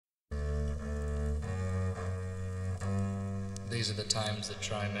These are the times that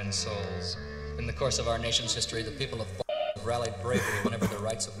try men's souls. In the course of our nation's history, the people of have rallied bravely whenever the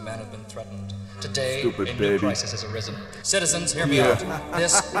rights of man have been threatened. Today, a new crisis has arisen. Citizens, hear me out.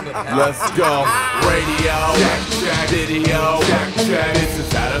 This could happen. Let's go. Radio, video, this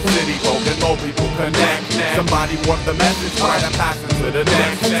is how the city folk and more people connect. Somebody want the message, try to pass it to the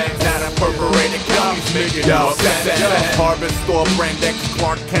next. That a perforated gummies make it upset. Harvest store brand X,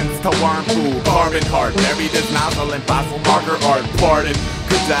 Clark Kent's to worm food. Carbon heart, buried his nozzle in fossil marker art. Pardon.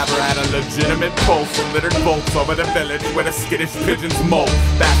 Cadaver had a legitimate pulse and littered bolts over the village where the skittish pigeons molt.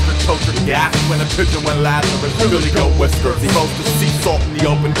 Bastard culture gasped when a pigeon went Lazarus. Billy goat whiskers, he rose to sea salt in the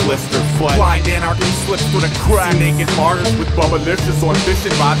open blisters. Blind anarchy slips through the crack. Naked martyrs with bubblicious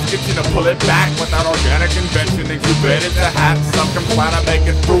ambition. Rods itching to pull it back without organic invention. Incubated to have some can plan on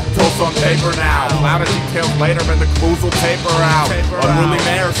making fructose on paper now. Louder details later and the clues will taper out. Unruly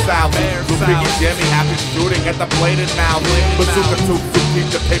mayor South. Biggie Jimmy happy shooting at the bladed mouth. Bazooka Tooth. Keep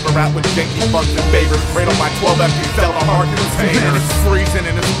the paper out with janky bugs and favors. Cradled by 12 empty cell of hard containers. And it's freezing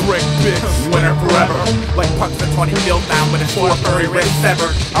in it's brick, bitch. Winter forever. Like punch the 20 field down with his 4 furry wrist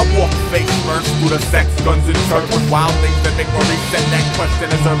severed. I walk face first through the sex, guns, and church with wild things that make Maurice set that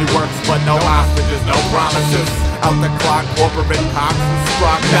question his early works. But no hostages, no promises. Out the clock, corporate cocks and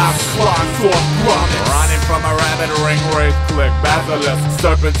sprock dots, clocks off promise. Running from a rabbit ring race click, basilisk,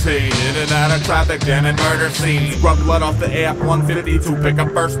 serpentine, in and out of traffic jam and murder scenes. Rub blood off the AF-152, pick up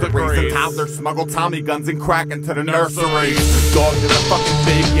first degrees. The toddlers smuggle Tommy guns and crack into the nursery. Dog is a fucking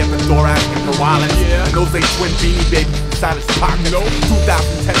baby at the door asking for wallets. And those ain't twin beanie babies inside his pocket.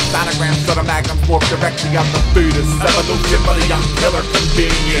 2010 sonograms so the magnums walk directly out the fetus. Evolution for the young killer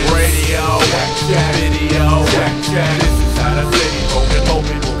convenience. Radio, video, this is how the city folk and more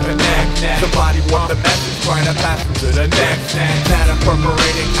people connect. Somebody want the message, trying to pass it to the next. That a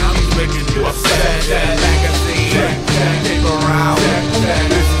perforated county's making you upset. Magazine, paper out.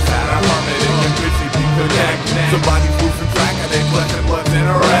 This is how the hermit and your busy be connect. Somebody's losing track of their blessing was in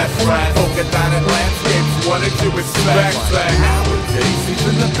a rest. Polka dotted landscapes, what did you expect? Nowadays,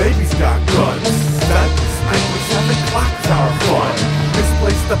 even the babies got guns. Snipers having clock tower fun.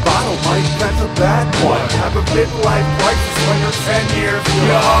 Misplace the bottle, Mike, that's a bad one. Have a midlife crisis when you're 10 years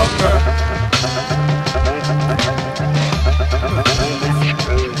younger.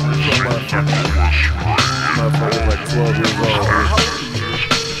 Motherfucker's like 12 years old.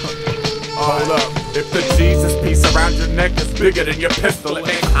 Hold up. If the Jesus piece around your neck is bigger than your pistol, it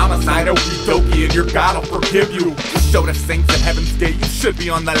ain't homicide, okie dokie, and your God will forgive you. Show the saints at Heaven's Gate, you should be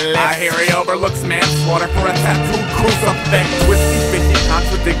on the list. I hear he overlooks manslaughter for a tattooed crucifix. Twisty, fishy,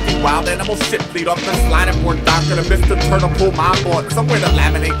 contradicting, wild animal shit bleed off the sliding board. Doctor to Mr. Turtle pull my board. Somewhere to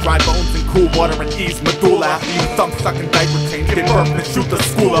laminate dry bones in cool water and ease medulla. After you thumb-sucking diaper change, get birth and shoot the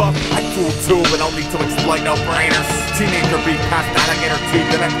school up. I tool too, but only to exploit no-brainers. Teenager beat past alligator teeth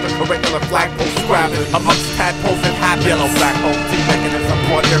and extracurricular flagpole scrap. Amongst tadpoles and half yellow black hole team mechanism,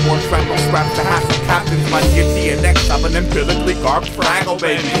 brought airborne shrapnel scraps to hassle captains. My deity and next of an umbilically garbed fraggle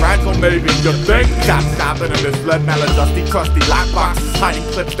baby. Fragile maybe, you think? Got stopping in this lead maladusty, trusty lockbox. Hiding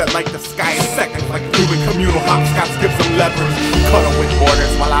clips that light the sky in seconds like doing communal hopscotch, give some leverage. Cuddle with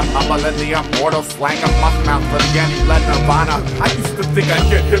borders while I'm humbling the immortal slang of muff mouth for the anti-lead nirvana. I used to think I'd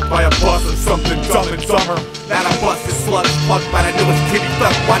get hit by a bus or something dumb and dumber. Now a bus is slugs plugged by the newest kitty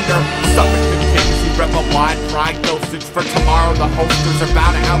fuck wonder. Something rep a wide fried dosage for tomorrow. The hosters are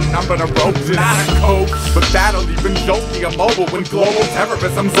bound to outnumber the ropes. Not a coach, but that'll even jolt the immobile when global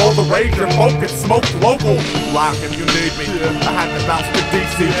terrorism's all the rage. And focus, smoke local. Block if you need me. I had to bounce to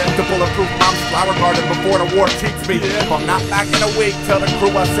DC to bulletproof mom's flower garden before the war teach me. If I'm not back in a week, tell the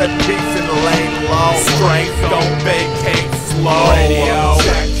crew I said peace and lay low. Straight, don't vacate slow. Radio,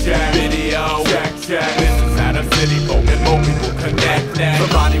 video, this is how the city folk and more people connect.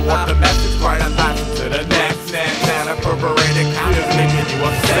 Somebody want the message, right? I'm passing to the next. Now the perforated county's making you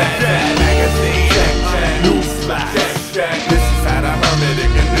upset. Magazine, newsflash. This is how the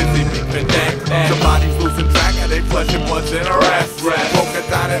hermetic and busy be connect. Somebody's losing track of their flesh and blood's in a rest. Polka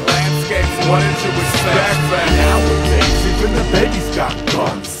dotted landscapes, what did you expect? Nowadays, even the babies got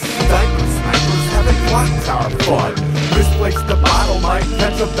guns. Snipers having clock tower fun. Misplace the bottle, might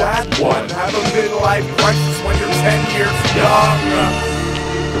catch a bad one. Have a midlife crisis when you're 10 years young.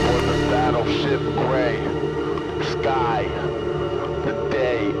 Before the battleship gray sky, the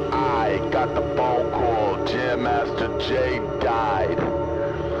day I got the phone call, Jam Master Jay died.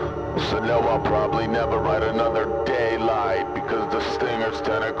 So no, I'll probably never write another daylight, because the stinger's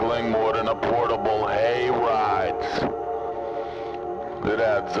tentacling more than a portable hayrides. It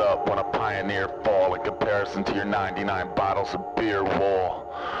adds up when a pioneer fall in comparison to your 99 bottles of beer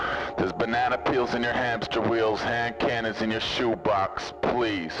wall. There's been Banana peels in your hamster wheels, hand cannons in your shoebox,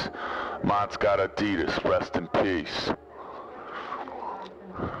 please. Mine's got Adidas, rest in peace.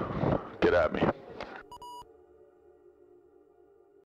 Get at me.